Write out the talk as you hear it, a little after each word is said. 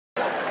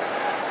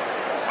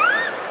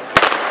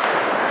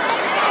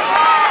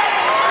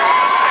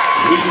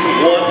Heat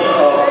 1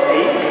 of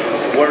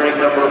 8, wearing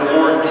number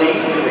 14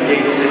 from the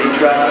Gate City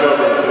Track Club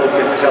in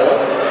Pocatello,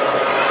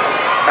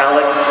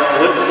 Alex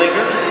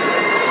Litzinger.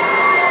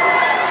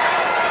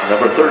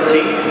 Number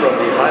 13 from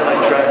the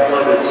Highland Track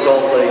Club in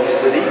Salt Lake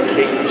City,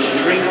 Kate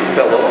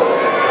Stringfellow.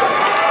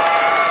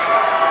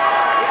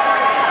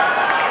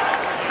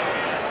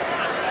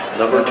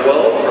 Number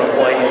 12 from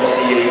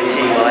YMCA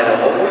Team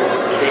Idaho,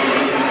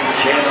 Kate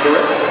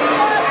Chamberetz.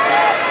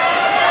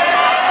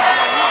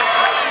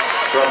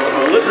 From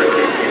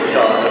Liberty,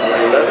 Utah, number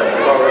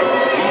 11, Kari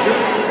Dieter.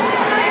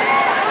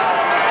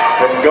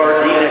 From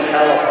Gardena,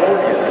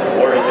 California,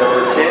 wearing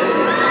number 10,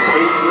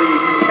 Paisley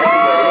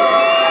Pettway.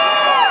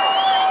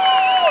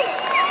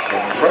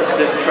 From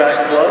Preston Track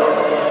Club,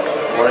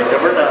 wearing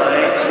number 9,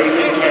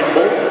 Kaylee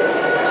Campbell.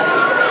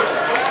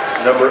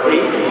 Number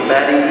 8,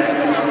 Maddie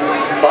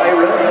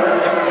Byra.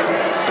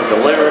 From the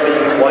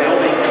Laramie,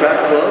 Wyoming Track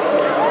Club.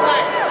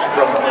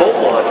 From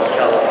Beaumont,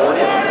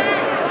 California,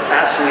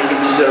 Ashley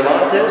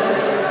Cervantes.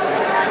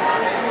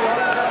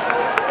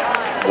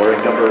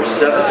 Wearing number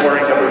 7,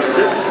 wearing number 6,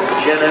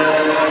 Jenna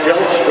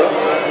Delstra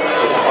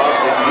from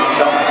Ogden,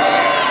 Utah.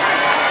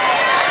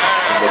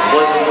 From the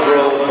Pleasant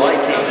Grove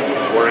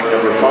Vikings, wearing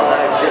number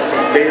 5,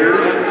 Jesse Baird.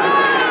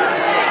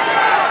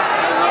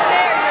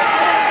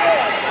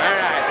 All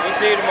right, we'll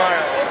see you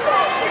tomorrow.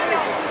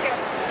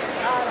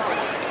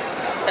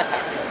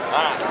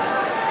 All right,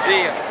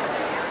 see you.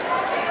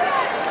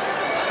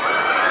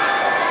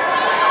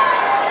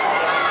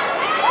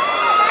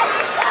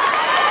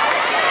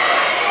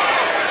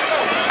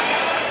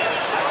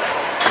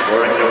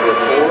 Wearing number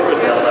 4,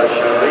 Nella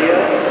Sharia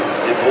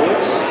Du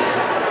Bois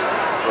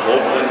from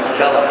Oakland,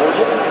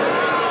 California.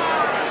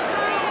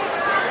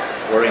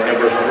 Wearing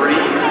number 3,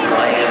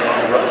 Ryan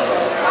Russ.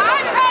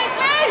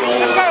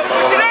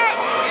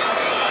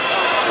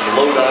 From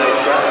Lodi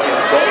Track in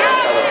Gulf,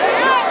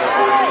 California.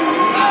 Number 2,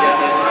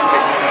 Shannon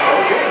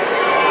Elgins.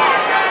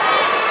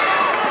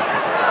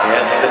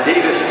 And the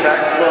Davis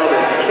Track Club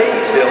in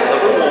Kaysville,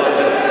 number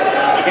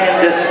 1,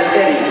 Candace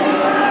Eddy.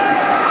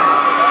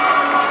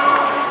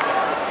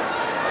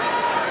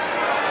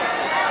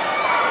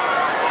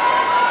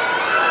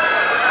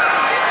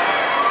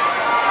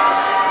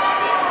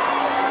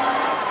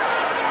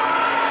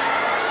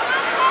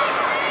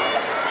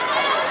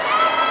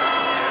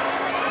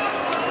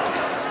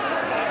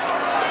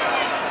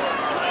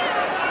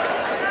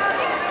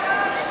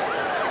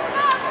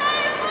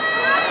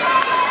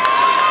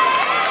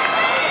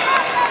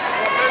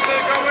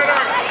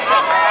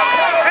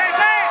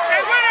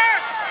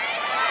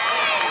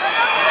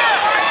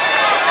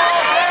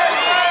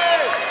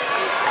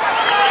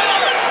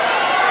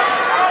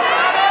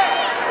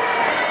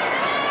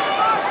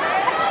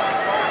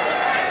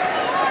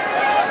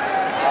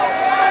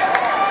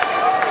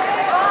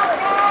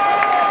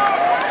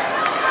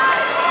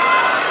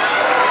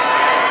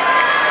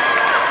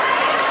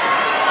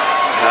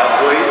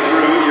 Halfway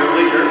through, your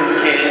leader,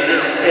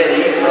 Candace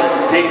Eddy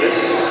from Davis,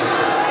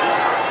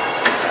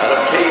 out of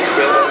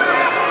Kaysville.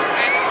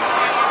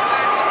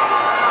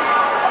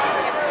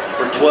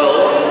 Number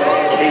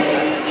 12, Kate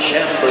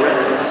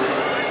Chamberetz,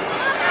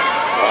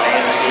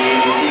 YMCA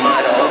Team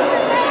Idaho.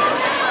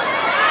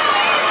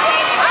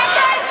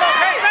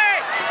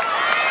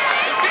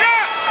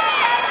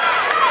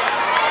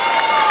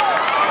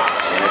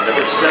 And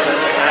number 7,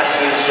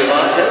 Ashley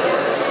Cervantes,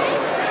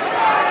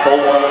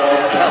 Beaumont,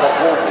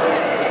 California.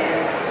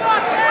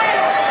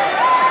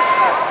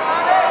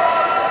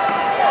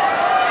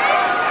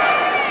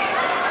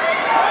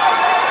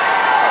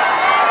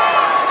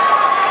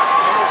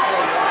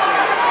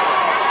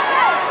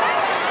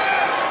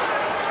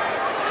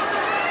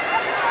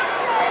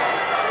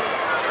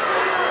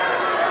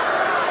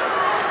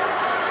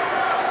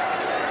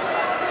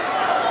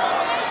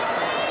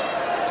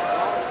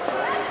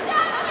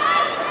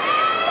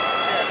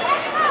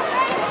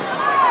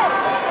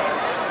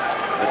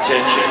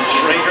 Attention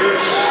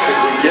trainers, could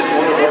we get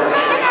one of our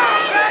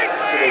trainers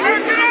to the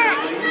weight area,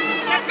 please?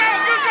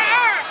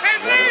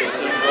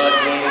 Madison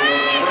Rodney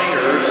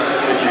trainers,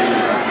 could you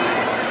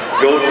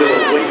go to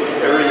the weight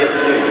area,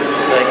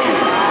 please? Thank you.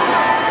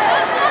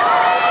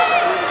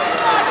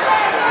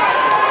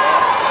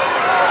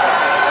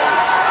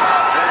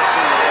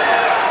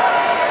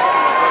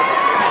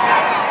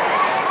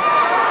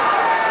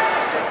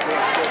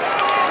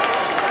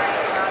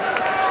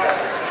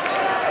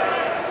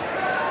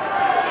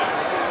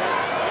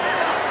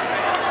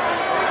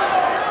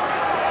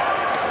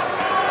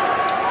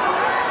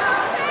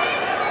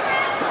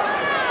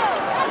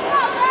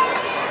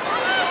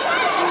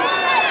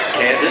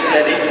 Candace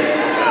Eddy,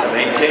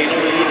 maintain a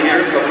lead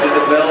here, coming to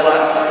the bell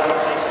out.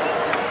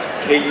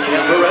 Kate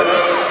Chamberetz,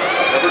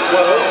 number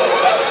 12.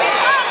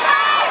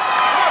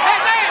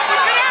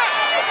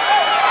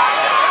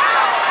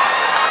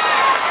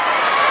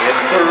 In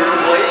third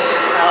place,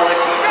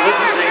 Alex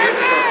Litzinger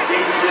from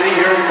Gate City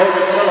here in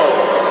Pocatello.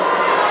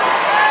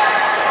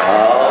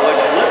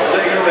 Alex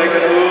Litzinger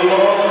making a move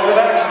along the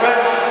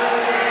backstretch.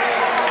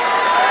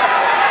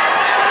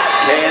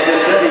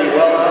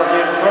 well out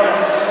in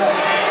front.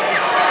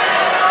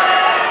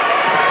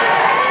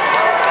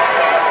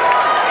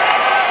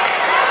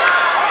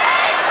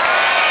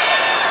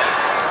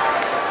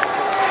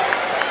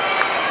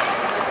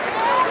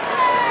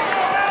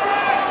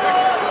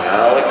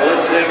 Alec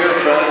Litzinger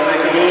trying to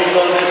make a move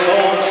on this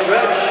home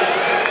stretch.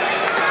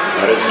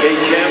 But it's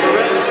Kate Chambers.